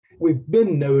we've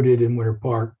been noted in Winter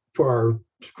Park for our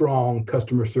strong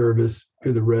customer service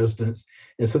to the residents.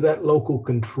 And so that local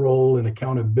control and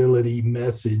accountability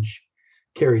message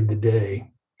carried the day.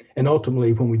 And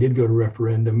ultimately, when we did go to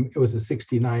referendum, it was a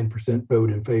 69% vote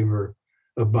in favor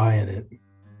of buying it.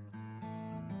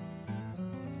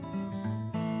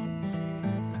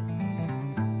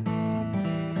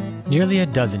 Nearly a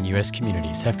dozen U.S.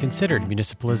 communities have considered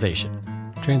municipalization,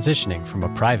 transitioning from a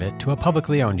private to a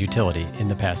publicly owned utility in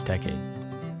the past decade.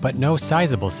 But no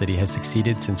sizable city has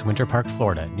succeeded since Winter Park,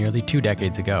 Florida, nearly 2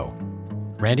 decades ago.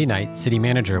 Randy Knight, city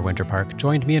manager of Winter Park,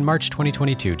 joined me in March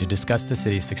 2022 to discuss the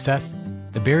city's success,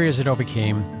 the barriers it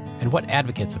overcame, and what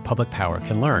advocates of public power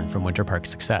can learn from Winter Park's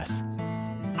success.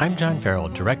 I'm John Farrell,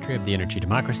 Director of the Energy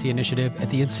Democracy Initiative at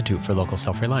the Institute for Local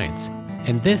Self-Reliance,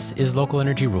 and this is Local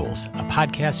Energy Rules, a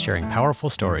podcast sharing powerful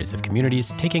stories of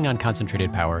communities taking on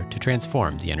concentrated power to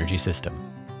transform the energy system.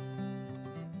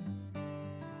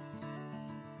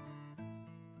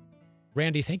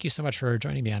 Randy, thank you so much for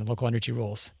joining me on Local Energy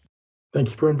Rules.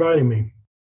 Thank you for inviting me.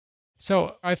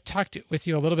 So I've talked with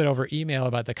you a little bit over email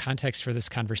about the context for this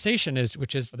conversation,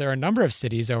 which is there are a number of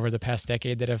cities over the past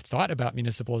decade that have thought about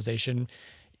municipalization,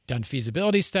 done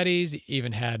feasibility studies,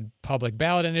 even had public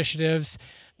ballot initiatives.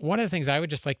 One of the things I would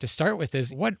just like to start with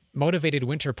is what motivated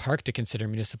Winter Park to consider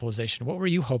municipalization? What were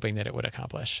you hoping that it would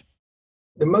accomplish?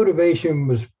 The motivation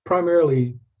was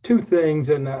primarily two things,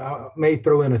 and I may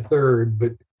throw in a third,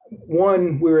 but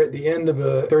one, we were at the end of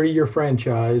a 30-year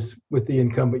franchise with the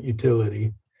incumbent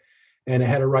utility, and it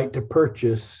had a right to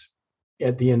purchase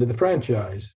at the end of the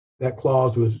franchise. That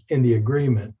clause was in the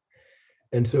agreement.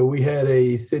 And so we had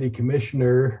a city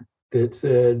commissioner that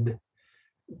said,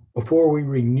 before we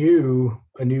renew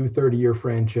a new 30-year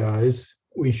franchise,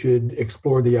 we should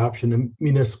explore the option of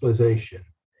municipalization.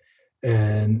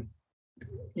 And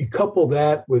you couple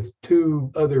that with two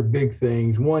other big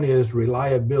things. One is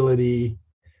reliability.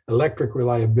 Electric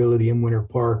reliability in Winter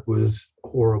Park was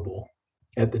horrible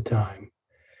at the time,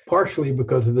 partially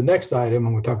because of the next item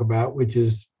I'm going to talk about, which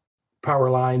is power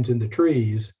lines in the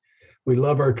trees. We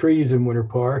love our trees in Winter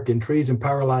Park, and trees and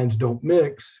power lines don't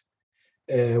mix.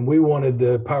 And we wanted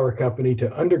the power company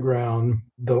to underground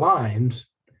the lines.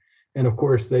 And of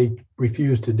course, they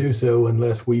refused to do so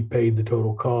unless we paid the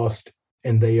total cost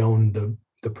and they owned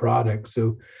the product.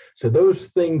 So those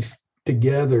things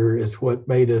together is what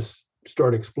made us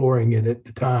start exploring it at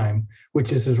the time,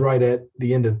 which is right at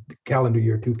the end of the calendar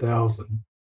year 2000.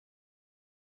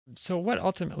 So what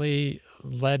ultimately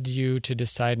led you to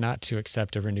decide not to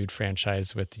accept a renewed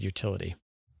franchise with the utility?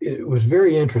 It was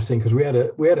very interesting because we had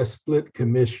a split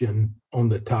commission on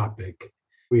the topic.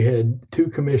 We had two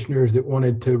commissioners that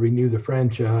wanted to renew the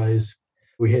franchise.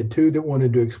 We had two that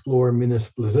wanted to explore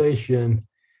municipalization,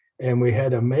 and we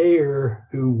had a mayor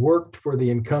who worked for the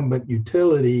incumbent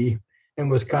utility and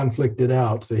was conflicted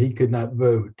out, so he could not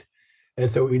vote.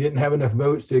 And so we didn't have enough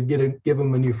votes to give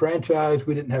him a new franchise.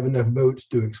 We didn't have enough votes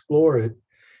to explore it.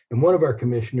 And one of our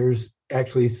commissioners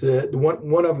actually said,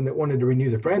 one of them that wanted to renew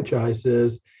the franchise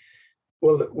says,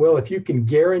 well, if you can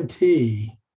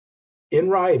guarantee in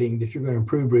writing that you're going to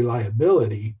improve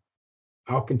reliability,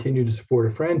 I'll continue to support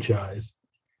a franchise.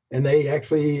 And they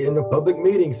actually, in the public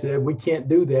meeting, said, we can't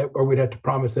do that, or we'd have to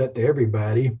promise that to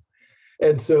everybody.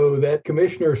 And so that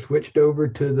commissioner switched over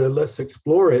to the let's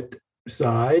explore it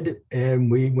side,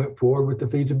 and we went forward with the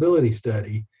feasibility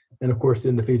study. And of course,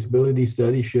 then the feasibility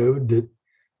study showed that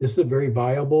this is a very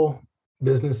viable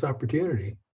business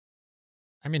opportunity.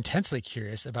 I'm intensely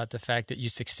curious about the fact that you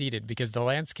succeeded, because the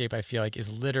landscape, I feel like,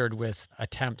 is littered with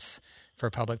attempts for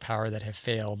public power that have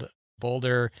failed.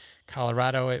 Boulder,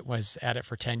 Colorado, it was at it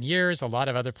for 10 years. A lot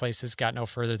of other places got no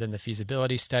further than the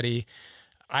feasibility study.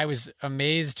 I was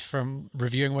amazed from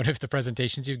reviewing one of the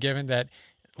presentations you've given that,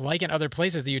 like in other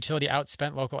places, the utility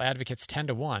outspent local advocates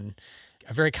 10-1,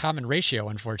 a very common ratio,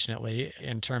 unfortunately,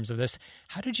 in terms of this.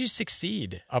 How did you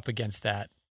succeed up against that?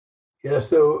 Yeah,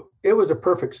 so it was a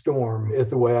perfect storm,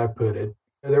 is the way I put it.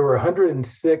 There were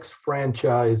 106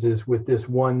 franchises with this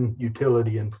one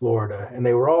utility in Florida, and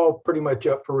they were all pretty much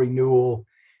up for renewal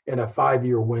in a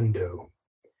 5-year window.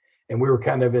 And we were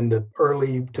kind of in the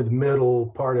early to the middle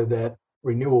part of that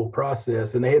renewal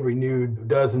process, and they had renewed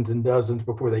dozens and dozens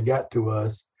before they got to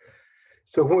us.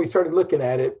 So when we started looking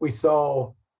at it, we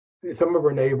saw some of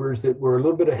our neighbors that were a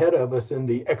little bit ahead of us in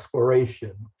the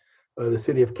exploration. The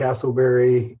city of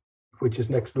Castleberry, which is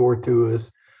next door to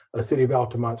us, a city of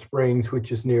Altamont Springs,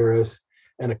 which is near us,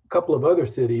 and a couple of other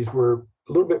cities were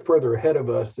a little bit further ahead of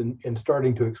us in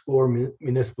starting to explore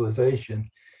municipalization.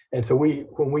 And so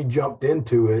when we jumped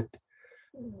into it,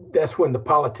 that's when the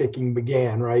politicking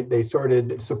began, right? They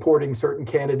started supporting certain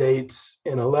candidates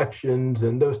in elections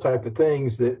and those type of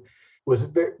things that was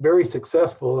very, very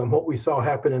successful. And what we saw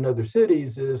happen in other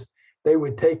cities is they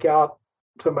would take out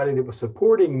somebody that was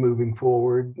supporting moving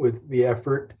forward with the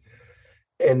effort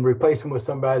and replace them with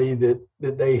somebody that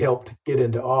they helped get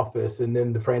into office. And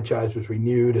then the franchise was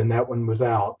renewed and that one was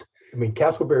out. I mean,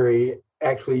 Castleberry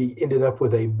actually ended up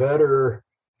with a better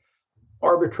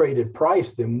arbitrated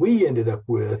price than we ended up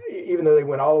with. Even though they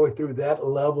went all the way through that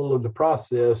level of the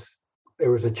process, there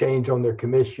was a change on their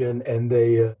commission and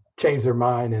they changed their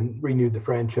mind and renewed the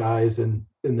franchise. And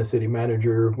then the city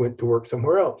manager went to work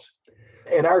somewhere else.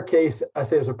 In our case, I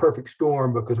say it was a perfect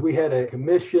storm because we had a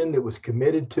commission that was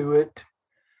committed to it.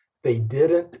 They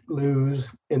didn't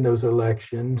lose in those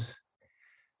elections.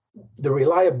 The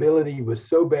reliability was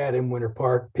so bad in Winter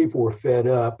Park, people were fed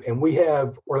up. And we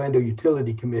have Orlando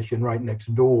Utility Commission right next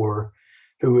door,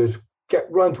 who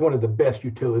runs one of the best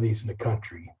utilities in the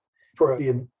country. For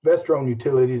the investor-owned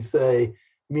utility to say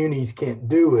munis can't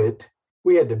do it,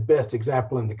 we had the best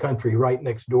example in the country right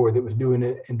next door that was doing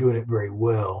it and doing it very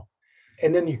well.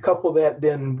 And then you couple that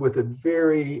then with a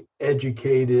very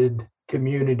educated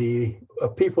community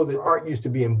of people that aren't used to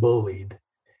being bullied.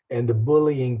 And the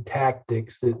bullying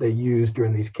tactics that they used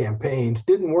during these campaigns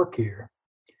didn't work here.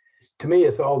 To me,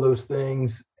 it's all those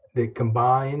things that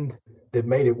combined that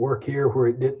made it work here where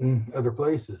it didn't other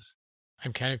places.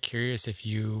 I'm kind of curious if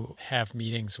you have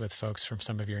meetings with folks from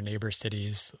some of your neighbor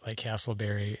cities like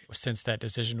Castleberry since that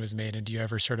decision was made. And do you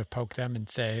ever sort of poke them and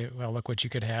say, well, look what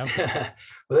you could have?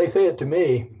 Well, they say it to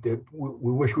me that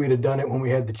we wish we'd have done it when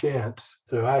we had the chance.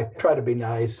 So I try to be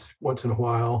nice once in a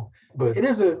while. But it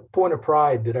is a point of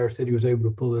pride that our city was able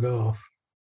to pull it off.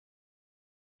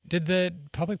 Did the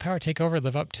public power takeover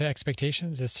live up to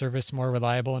expectations? Is service more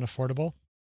reliable and affordable?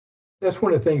 That's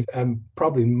one of the things I'm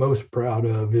probably most proud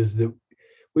of is that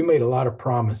we made a lot of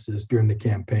promises during the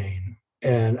campaign,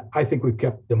 and I think we've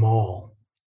kept them all.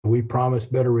 We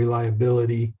promised better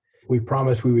reliability. We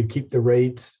promised we would keep the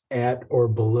rates at or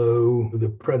below the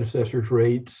predecessor's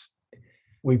rates.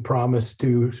 We promised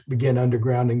to begin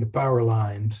undergrounding the power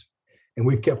lines, and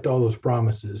we've kept all those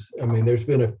promises. I mean, there's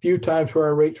been a few times where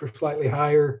our rates were slightly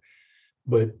higher,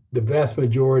 but the vast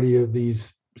majority of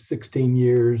these 16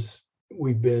 years,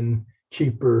 we've been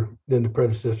cheaper than the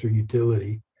predecessor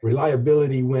utility.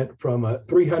 Reliability went from a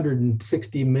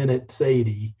 360-minute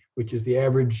SAIDI, which is the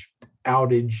average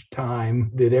outage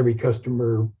time that every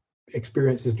customer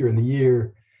experiences during the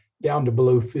year, down to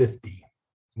below 50.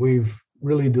 We've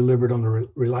really delivered on the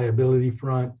reliability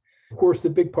front. Of course, the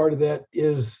big part of that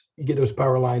is you get those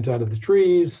power lines out of the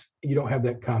trees, you don't have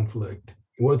that conflict.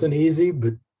 It wasn't easy,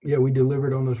 but yeah, we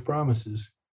delivered on those promises.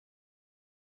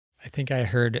 I think I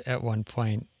heard at one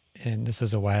point, and this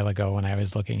was a while ago when I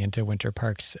was looking into Winter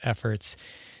Park's efforts,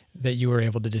 that you were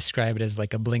able to describe it as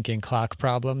like a blinking clock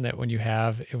problem, that when you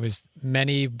have, it was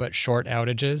many but short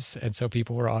outages. And so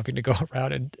people were having to go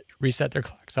around and reset their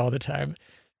clocks all the time.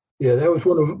 Yeah, that was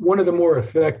one of the more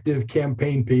effective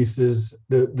campaign pieces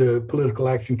the Political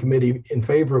Action Committee in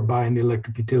favor of buying the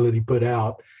electric utility put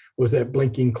out was that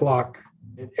blinking clock.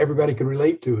 Everybody could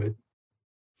relate to it.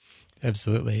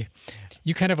 Absolutely.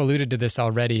 You kind of alluded to this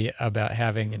already about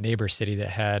having a neighbor city that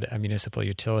had a municipal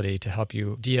utility to help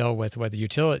you deal with what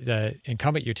the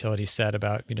incumbent utility said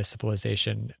about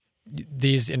municipalization.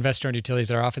 These investor-owned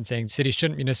utilities are often saying cities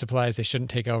shouldn't municipalize, they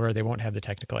shouldn't take over, they won't have the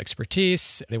technical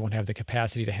expertise, they won't have the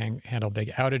capacity to handle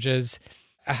big outages.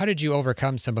 How did you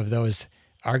overcome some of those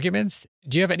arguments?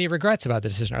 Do you have any regrets about the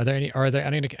decision? Are there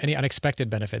any unexpected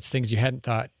benefits, things you hadn't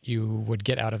thought you would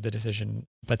get out of the decision,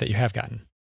 but that you have gotten?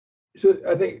 So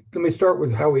I think, let me start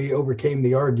with how we overcame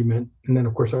the argument. And then,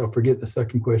 of course, I'll forget the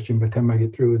second question by the time I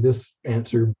get through with this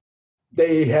answer.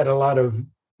 They had a lot of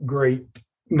great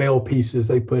mail pieces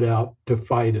they put out to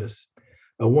fight us.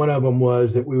 One of them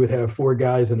was that we would have 4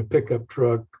 guys in a pickup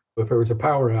truck if there was a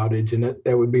power outage, and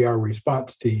that would be our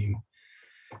response team.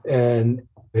 And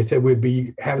they said we'd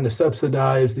be having to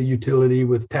subsidize the utility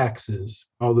with taxes,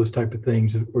 all those type of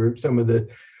things were some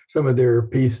of their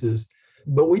pieces.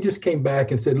 But we just came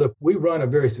back and said, look, we run a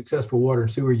very successful water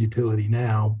and sewer utility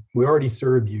now. We already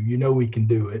serve you. You know we can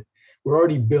do it. We're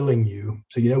already billing you,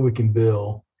 so you know we can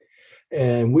bill.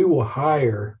 And we will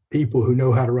hire people who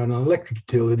know how to run an electric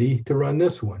utility to run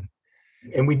this one.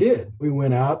 And we did. We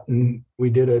went out and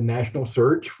we did a national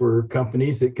search for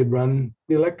companies that could run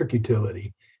the electric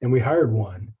utility, and we hired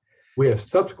one. We have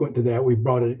subsequent to that, we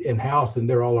brought it in-house, and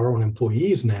they're all our own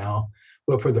employees now.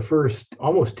 But for the first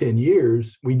almost 10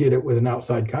 years, we did it with an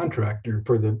outside contractor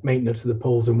for the maintenance of the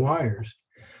poles and wires.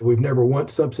 We've never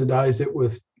once subsidized it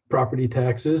with property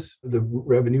taxes. The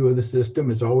revenue of the system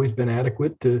has always been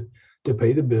adequate to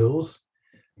pay the bills.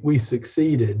 We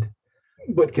succeeded.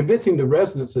 But convincing the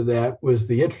residents of that was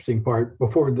the interesting part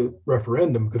before the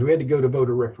referendum, because we had to go to vote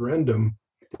a referendum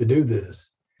to do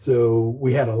this. So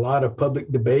we had a lot of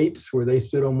public debates where they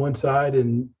stood on one side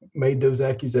and made those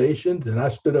accusations. And I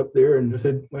stood up there and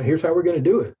said, well, here's how we're going to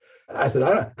do it. I said,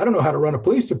 I don't know how to run a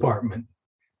police department,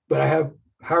 but I have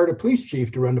hired a police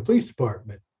chief to run the police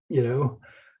department. I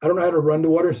don't know how to run the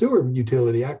water and sewer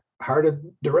utility. I hired a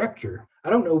director. I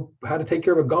don't know how to take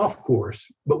care of a golf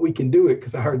course, but we can do it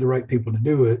because I hired the right people to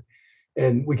do it.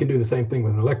 And we can do the same thing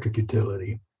with an electric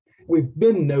utility. We've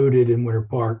been noted in Winter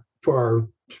Park for our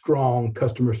strong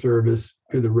customer service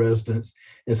to the residents.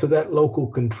 And so that local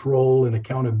control and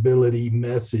accountability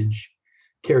message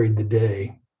carried the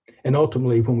day. And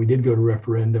ultimately, when we did go to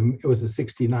referendum, it was a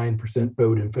 69%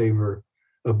 vote in favor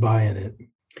of buying it.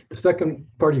 The second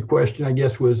part of your question, I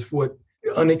guess, was what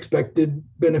unexpected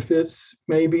benefits,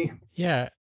 maybe? Yeah.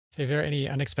 So, are there any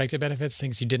unexpected benefits,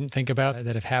 things you didn't think about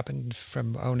that have happened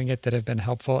from owning it that have been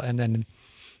helpful? And then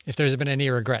if there's been any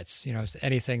regrets,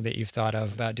 anything that you've thought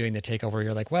of about doing the takeover,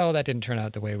 you're like, well, that didn't turn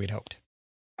out the way we'd hoped.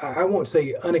 I won't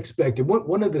say unexpected.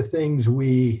 One of the things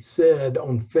we said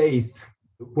on faith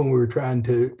when we were trying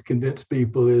to convince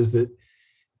people is that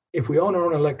if we own our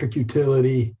own electric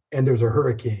utility and there's a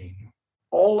hurricane,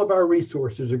 all of our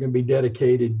resources are going to be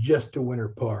dedicated just to Winter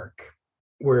Park.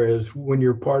 Whereas when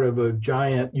you're part of a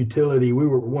giant utility, we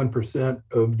were 1%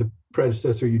 of the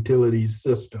predecessor utilities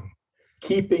system.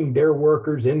 Keeping their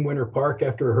workers in Winter Park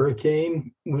after a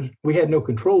hurricane, we had no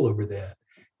control over that.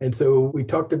 And so we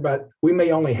talked about, we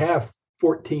may only have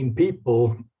 14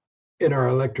 people in our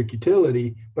electric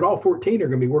utility, but all 14 are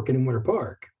going to be working in Winter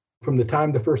Park from the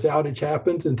time the first outage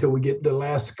happens until we get the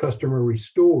last customer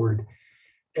restored.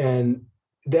 And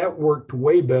that worked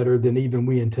way better than even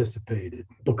we anticipated,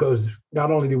 because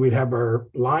not only did we have our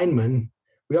linemen,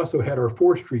 we also had our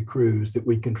forestry crews that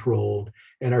we controlled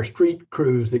and our street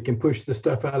crews that can push the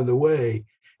stuff out of the way.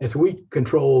 And so we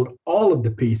controlled all of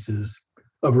the pieces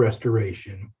of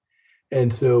restoration.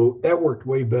 And so that worked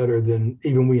way better than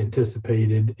even we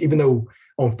anticipated. Even though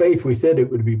on faith we said it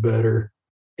would be better,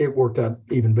 it worked out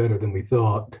even better than we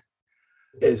thought.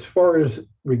 As far as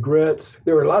regrets,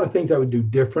 there were a lot of things I would do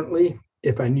differently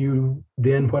if I knew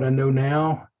then what I know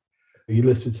now. You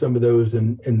listed some of those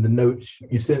in the notes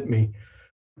you sent me.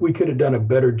 We could have done a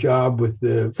better job with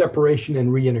the separation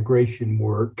and reintegration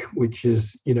work, which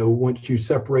is, once you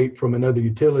separate from another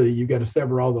utility, you got to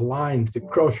sever all the lines that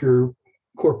cross your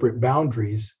corporate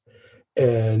boundaries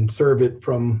and serve it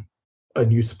from a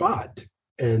new spot.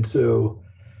 And so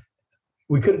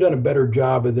we could have done a better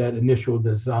job of that initial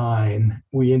design.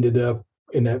 We ended up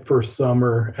in that first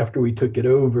summer after we took it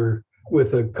over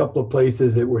with a couple of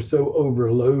places that were so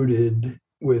overloaded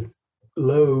with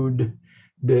load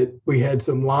that we had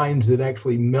some lines that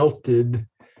actually melted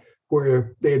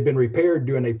where they had been repaired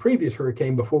during a previous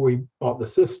hurricane before we bought the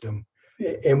system.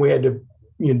 And we had to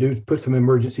put some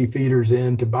emergency feeders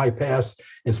in to bypass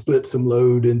and split some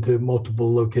load into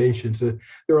multiple locations. So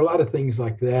there are a lot of things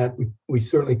like that. We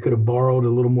certainly could have borrowed a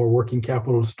little more working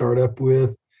capital to start up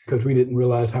with because we didn't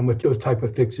realize how much those type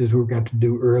of fixes we were going to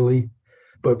do early.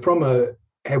 But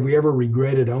have we ever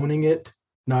regretted owning it?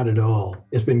 Not at all.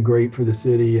 It's been great for the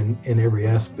city in every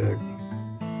aspect.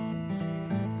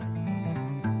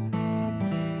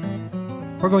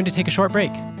 We're going to take a short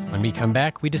break. When we come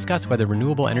back, we discuss whether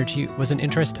renewable energy was an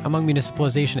interest among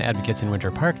municipalization advocates in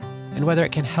Winter Park and whether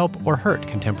it can help or hurt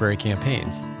contemporary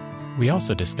campaigns. We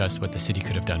also discuss what the city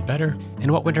could have done better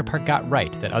and what Winter Park got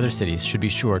right that other cities should be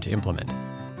sure to implement.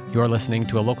 You're listening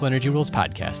to a Local Energy Rules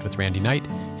podcast with Randy Knight,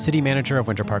 City Manager of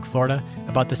Winter Park, Florida,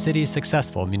 about the city's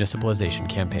successful municipalization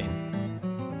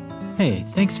campaign. Hey,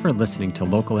 thanks for listening to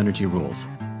Local Energy Rules.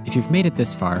 If you've made it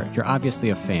this far, you're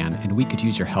obviously a fan, and we could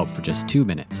use your help for just 2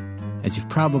 minutes. As you've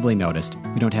probably noticed,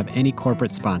 we don't have any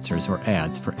corporate sponsors or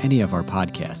ads for any of our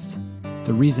podcasts.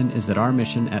 The reason is that our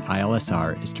mission at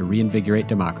ILSR is to reinvigorate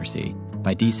democracy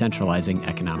by decentralizing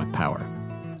economic power.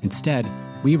 Instead,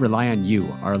 we rely on you,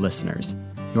 our listeners.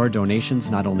 Your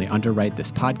donations not only underwrite this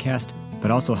podcast,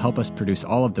 but also help us produce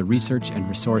all of the research and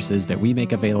resources that we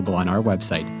make available on our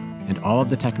website and all of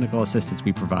the technical assistance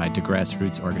we provide to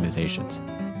grassroots organizations.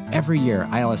 Every year,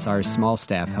 ILSR's small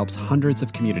staff helps hundreds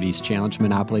of communities challenge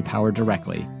monopoly power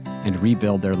directly and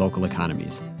rebuild their local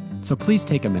economies. So please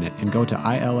take a minute and go to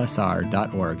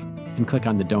ilsr.org and click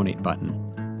on the donate button.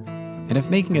 And if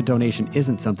making a donation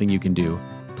isn't something you can do,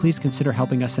 please consider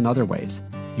helping us in other ways.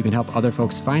 You can help other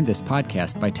folks find this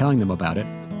podcast by telling them about it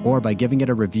or by giving it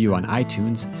a review on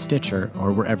iTunes, Stitcher,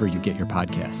 or wherever you get your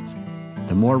podcasts.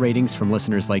 The more ratings from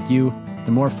listeners like you,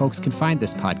 the more folks can find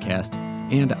this podcast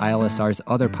and ILSR's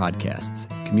other podcasts,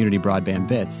 Community Broadband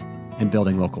Bits and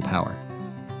Building Local Power.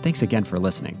 Thanks again for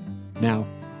listening. Now,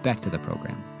 back to the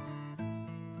program.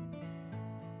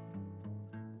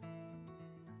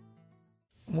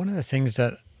 One of the things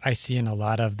that I see in a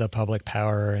lot of the public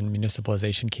power and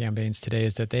municipalization campaigns today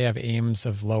is that they have aims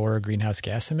of lower greenhouse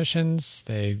gas emissions.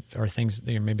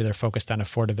 Maybe they're focused on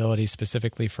affordability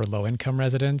specifically for low-income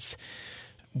residents.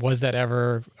 Was that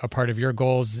ever a part of your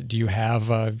goals? Do you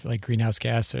have a greenhouse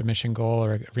gas emission goal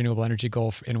or a renewable energy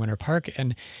goal in Winter Park?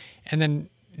 And then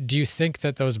do you think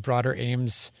that those broader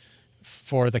aims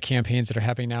for the campaigns that are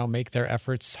happening now make their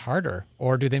efforts harder,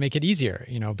 or do they make it easier,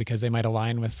 because they might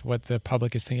align with what the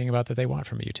public is thinking about that they want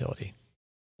from a utility?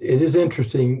 It is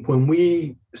interesting. When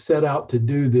we set out to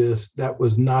do this, that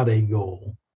was not a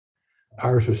goal.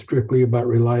 Ours was strictly about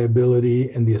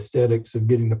reliability and the aesthetics of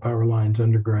getting the power lines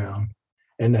underground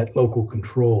and that local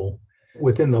control.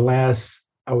 Within the last,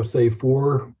 I would say,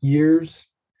 4 years,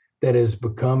 that has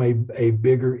become a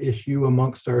bigger issue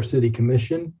amongst our city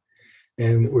commission.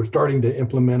 And we're starting to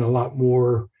implement a lot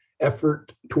more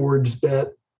effort towards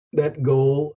that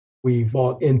goal. We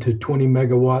bought into 20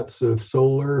 megawatts of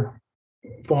solar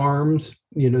farms,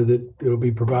 that'll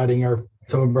be providing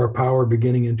some of our power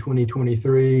beginning in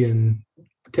 2023 and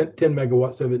 10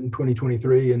 megawatts of it in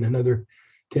 2023 and another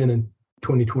 10 in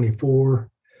 2024.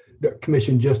 The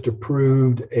commission just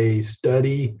approved a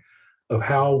study of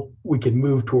how we can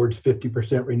move towards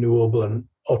 50% renewable and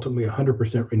ultimately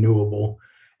 100% renewable,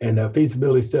 and a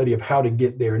feasibility study of how to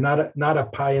get there. Not a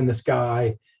pie in the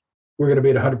sky, we're going to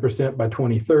be at 100% by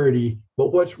 2030,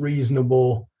 but what's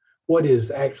reasonable, what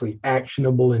is actually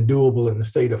actionable and doable in the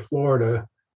state of Florida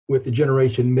with the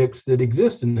generation mix that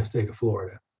exists in the state of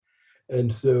Florida.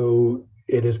 And so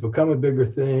it has become a bigger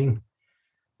thing.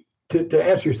 To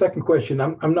answer your second question,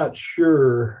 I'm not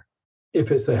sure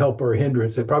if it's a help or a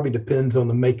hindrance. It probably depends on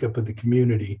the makeup of the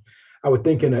community. I would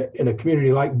think in a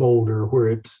community like Boulder, where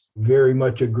it's very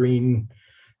much a green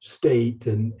state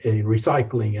and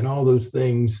recycling and all those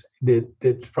things,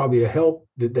 that's probably a help,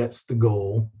 that's the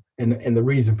goal and the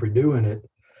reason for doing it.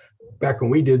 Back when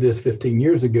we did this 16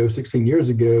 years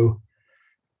ago,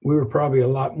 we were probably a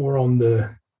lot more on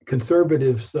the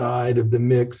conservative side of the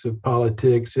mix of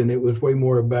politics, and it was way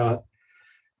more about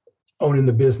owning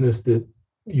the business that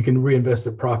you can reinvest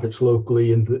the profits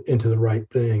locally into the right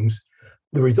things.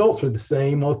 The results are the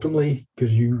same ultimately,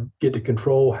 because you get to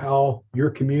control how your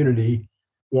community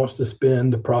wants to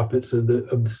spend the profits of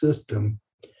the system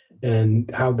and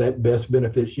how that best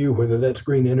benefits you, whether that's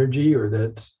green energy or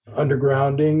that's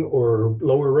undergrounding or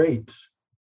lower rates.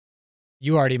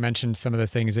 You already mentioned some of the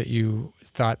things that you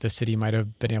thought the city might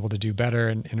have been able to do better.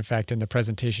 And in fact, in the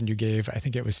presentation you gave, I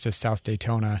think it was to South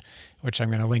Daytona, which I'm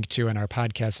going to link to in our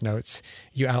podcast notes,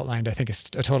 you outlined, I think, a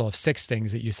total of 6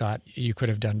 things that you thought you could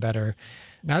have done better.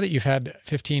 Now that you've had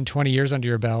 15, 20 years under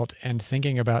your belt and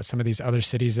thinking about some of these other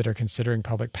cities that are considering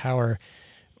public power,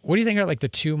 what do you think are the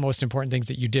 2 most important things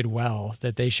that you did well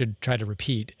that they should try to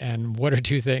repeat? And what are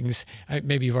 2 things,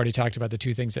 maybe you've already talked about the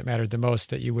 2 things that mattered the most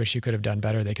that you wish you could have done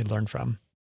better, they could learn from?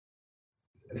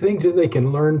 Things that they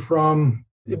can learn from,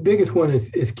 the biggest one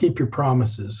is keep your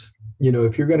promises.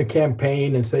 If you're going to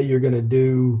campaign and say you're going to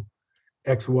do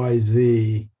X, Y,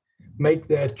 Z, make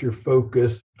that your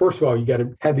focus. First of all, you got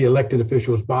to have the elected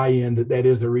officials buy in that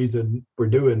is the reason we're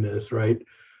doing this, right?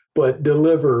 But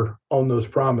deliver on those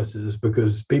promises,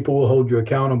 because people will hold you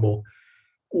accountable.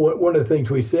 One of the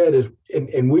things we said is,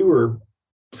 and we were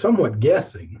somewhat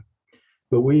guessing,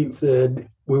 but we said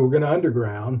we were going to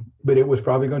underground, but it was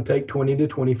probably going to take 20 to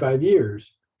 25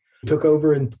 years. We took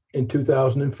over in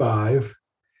 2005,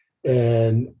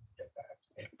 and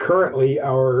currently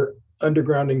our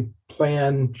undergrounding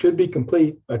plan should be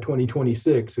complete by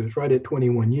 2026. So it's right at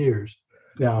 21 years.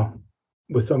 Now,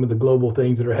 with some of the global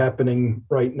things that are happening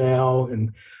right now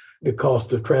and the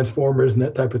cost of transformers and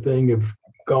that type of thing have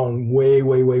gone way,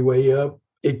 way, way, way up,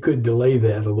 it could delay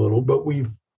that a little. But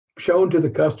we've shown to the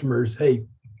customers, hey,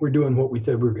 we're doing what we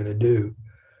said we were going to do.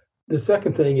 The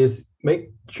second thing is make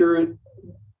sure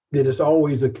that it's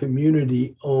always a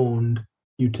community-owned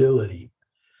utility.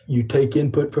 You take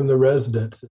input from the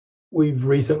residents. We've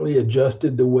recently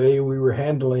adjusted the way we were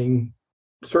handling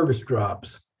service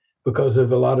drops because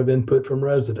of a lot of input from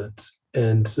residents.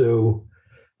 And so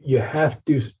you have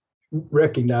to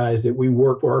recognize that we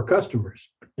work for our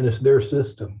customers and it's their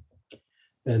system.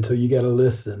 And so you got to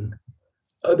listen.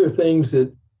 Other things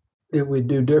that we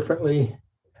do differently,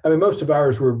 most of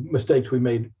ours were mistakes we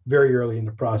made very early in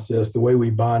the process. The way we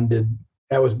bonded,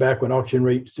 that was back when auction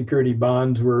rate security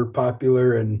bonds were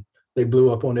popular, and They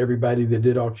blew up on everybody that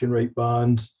did auction rate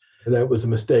bonds. That was a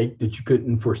mistake that you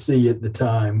couldn't foresee at the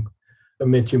time. I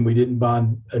mentioned we didn't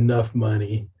bond enough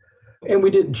money, and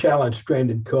we didn't challenge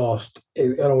stranded cost.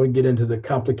 I don't want to get into the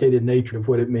complicated nature of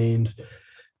what it means,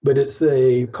 but it's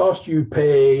a cost you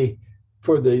pay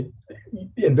for the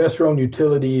investor-owned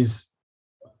utilities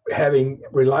having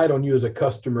relied on you as a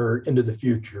customer into the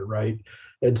future, right?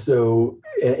 And so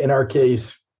in our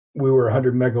case, we were a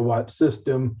 100 megawatt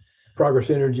system. Progress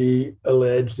Energy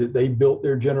alleged that they built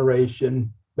their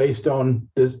generation based on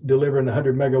delivering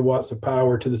 100 megawatts of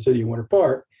power to the city of Winter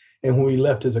Park. And when we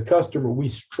left as a customer, we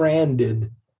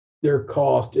stranded their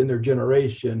cost in their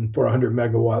generation for 100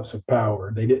 megawatts of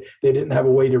power. They didn't have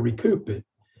a way to recoup it.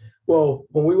 Well,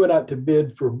 when we went out to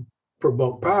bid for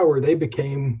bulk power, they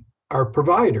became our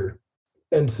provider.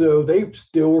 And so they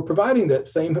still were providing that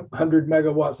same 100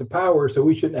 megawatts of power, so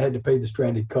we shouldn't have had to pay the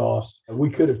stranded cost. We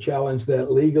could have challenged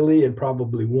that legally and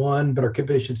probably won, but our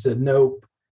commission said, nope,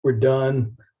 we're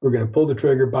done. We're going to pull the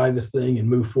trigger, buy this thing, and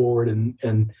move forward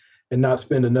and not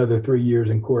spend another 3 years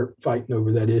in court fighting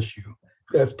over that issue.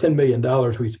 That's $10 million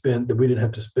we spent that we didn't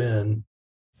have to spend.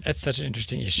 That's such an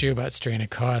interesting issue about stranded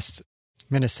costs.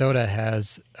 Minnesota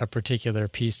has a particular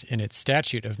piece in its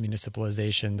statute of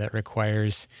municipalization that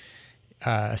requires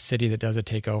a city that does a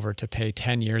takeover to pay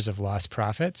 10 years of lost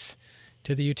profits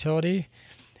to the utility.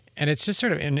 And it's just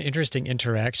sort of an interesting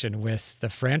interaction with the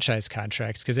franchise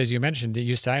contracts, because as you mentioned,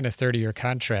 you signed a 30-year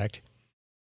contract.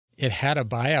 It had a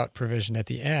buyout provision at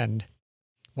the end.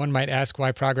 One might ask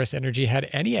why Progress Energy had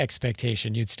any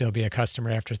expectation you'd still be a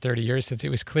customer after 30 years, since it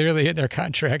was clearly in their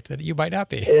contract that you might not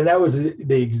be. And that was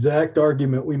the exact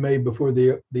argument we made before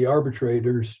the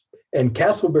arbitrators. And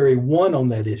Castleberry won on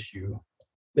that issue.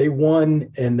 They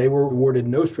won, and they were awarded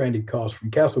no stranded costs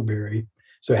from Castleberry.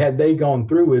 So had they gone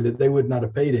through with it, they would not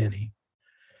have paid any.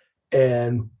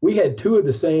 And we had two of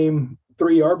the same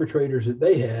three arbitrators that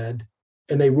they had,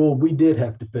 and they ruled we did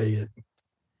have to pay it.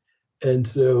 And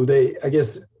so I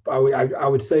guess I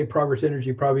would say Progress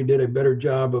Energy probably did a better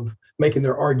job of making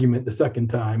their argument the second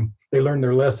time. They learned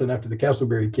their lesson after the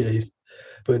Castleberry case,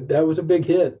 but that was a big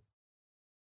hit.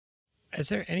 Is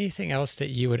there anything else that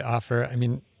you would offer? I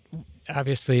mean,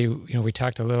 obviously, we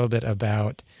talked a little bit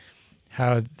about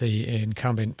how the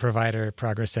incumbent provider,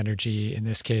 Progress Energy, in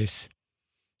this case,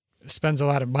 spends a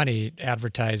lot of money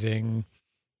advertising,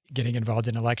 getting involved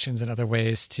in elections and other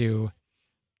ways to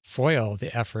foil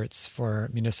the efforts for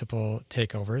municipal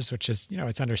takeovers, which is,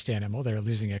 it's understandable. They're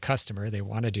losing a customer. They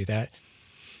want to do that.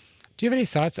 Do you have any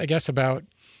thoughts, I guess, about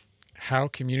how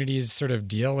communities sort of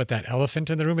deal with that elephant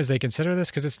in the room as they consider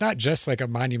this? Because it's not just like a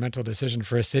monumental decision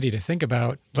for a city to think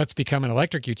about, let's become an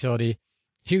electric utility.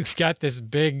 You've got this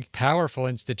big, powerful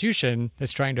institution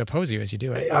that's trying to oppose you as you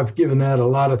do it. I've given that a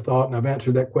lot of thought, and I've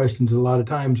answered that question a lot of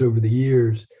times over the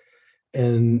years.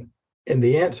 And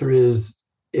the answer is,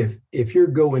 if you're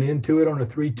going into it on a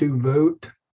 3-2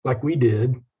 vote, like we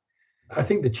did, I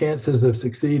think the chances of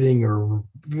succeeding are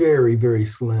very, very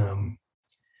slim.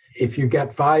 If you've got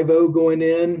 5-0 going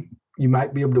in, you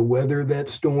might be able to weather that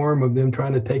storm of them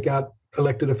trying to take out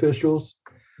elected officials.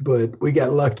 But we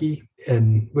got lucky,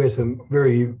 and we had some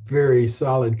very, very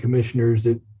solid commissioners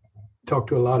that talked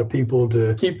to a lot of people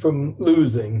to keep from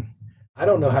losing. I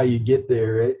don't know how you get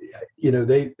there.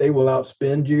 They will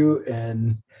outspend you,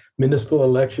 and municipal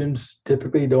elections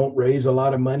typically don't raise a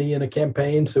lot of money in a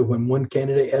campaign. So when one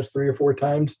candidate has 3 or 4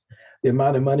 times the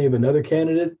amount of money of another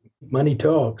candidate, money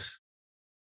talks.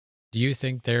 Do you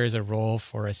think there is a role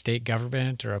for a state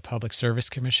government or a public service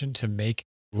commission to make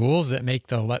rules that make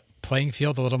the playing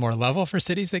field a little more level for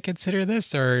cities that consider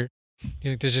this? Or do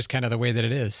you think this is just kind of the way that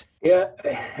it is? Yeah,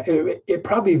 it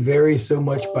probably varies so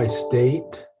much by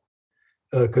state,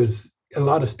 because a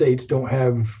lot of states don't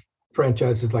have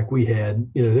franchises like we had.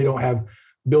 They don't have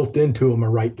built into them a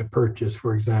right to purchase,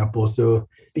 for example. So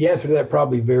the answer to that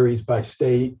probably varies by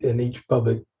state and each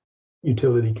public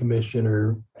utility commission.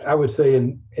 Or I would say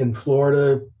in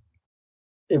Florida,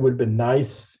 it would have been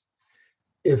nice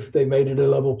if they made it a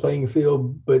level playing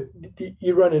field, but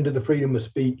you run into the freedom of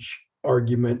speech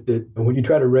argument that when you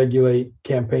try to regulate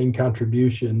campaign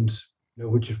contributions,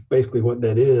 which is basically what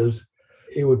that is,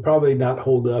 it would probably not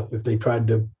hold up if they tried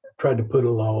to put a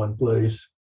law in place.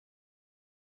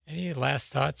 Any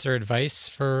last thoughts or advice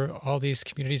for all these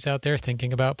communities out there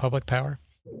thinking about public power?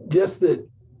 Just that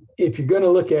if you're going to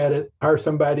look at it, hire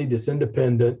somebody that's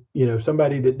independent,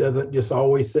 somebody that doesn't just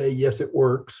always say, yes, it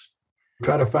works.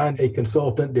 Try to find a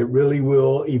consultant that really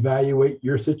will evaluate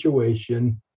your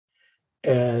situation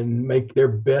and make their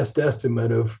best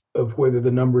estimate of whether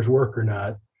the numbers work or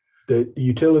not. The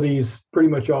utilities pretty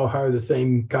much all hire the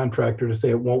same contractor to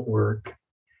say it won't work.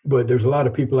 but there's a lot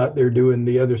of people out there doing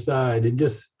the other side, and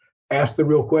just ask the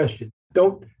real question.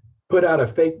 Don't put out a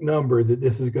fake number that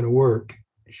this is going to work.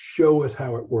 Show us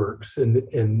how it works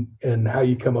and how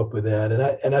you come up with that.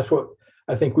 And that's what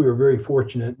I think we were very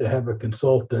fortunate to have a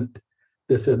consultant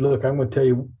that said, look, I'm going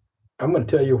to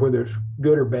tell you whether it's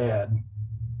good or bad.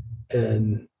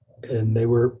 And they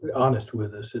were honest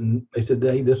with us, and they said,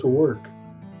 hey, this will work.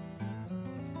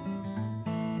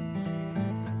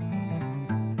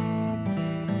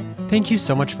 Thank you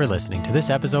so much for listening to this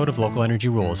episode of Local Energy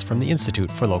Rules from the Institute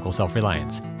for Local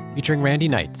Self-Reliance, featuring Randy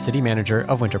Knight, City Manager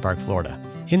of Winter Park, Florida.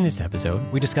 In this episode,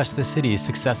 we discuss the city's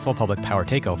successful public power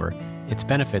takeover, its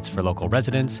benefits for local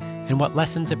residents, and what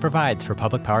lessons it provides for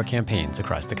public power campaigns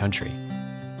across the country.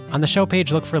 On the show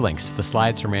page, look for links to the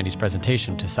slides from Randy's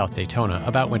presentation to South Daytona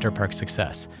about Winter Park's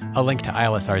success, a link to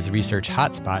ILSR's research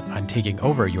hotspot on taking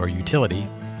over your utility,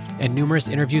 and numerous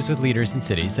interviews with leaders in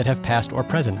cities that have past or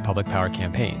present public power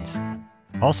campaigns.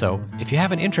 Also, if you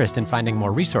have an interest in finding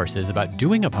more resources about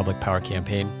doing a public power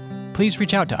campaign, please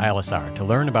reach out to ILSR to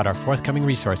learn about our forthcoming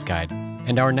resource guide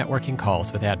and our networking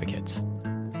calls with advocates.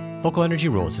 Local Energy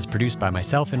Rules is produced by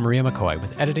myself and Maria McCoy,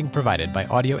 with editing provided by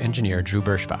audio engineer Drew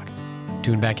Berschbach.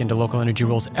 Tune back into Local Energy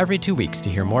Rules every 2 weeks to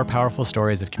hear more powerful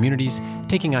stories of communities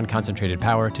taking on concentrated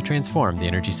power to transform the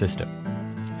energy system.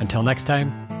 Until next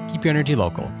time, keep your energy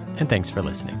local, and thanks for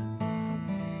listening.